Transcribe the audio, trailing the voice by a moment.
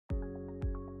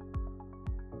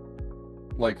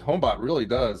like HomeBot really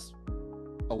does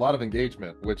a lot of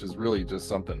engagement, which is really just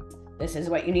something. This is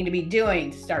what you need to be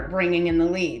doing to start bringing in the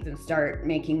leads and start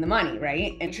making the money,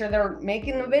 right? Make sure they're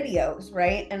making the videos,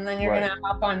 right? And then you're gonna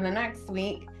hop on the next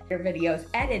week, your video's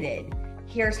edited.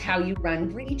 Here's how you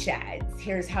run reach ads.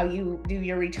 Here's how you do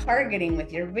your retargeting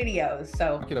with your videos.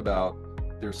 So talking about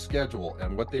their schedule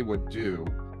and what they would do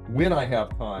when I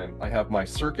have time. I have my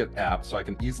Circuit app, so I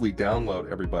can easily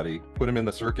download everybody, put them in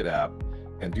the Circuit app,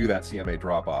 and do that CMA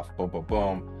drop off. Boom, boom,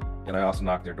 boom. And I also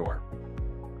knock their door.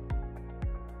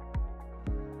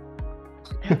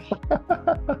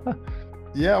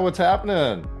 Yeah, what's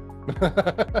happening?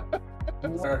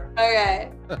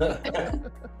 Okay.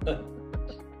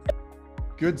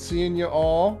 Good seeing you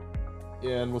all,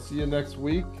 and we'll see you next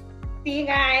week. see you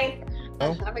guys.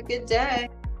 Have a good day.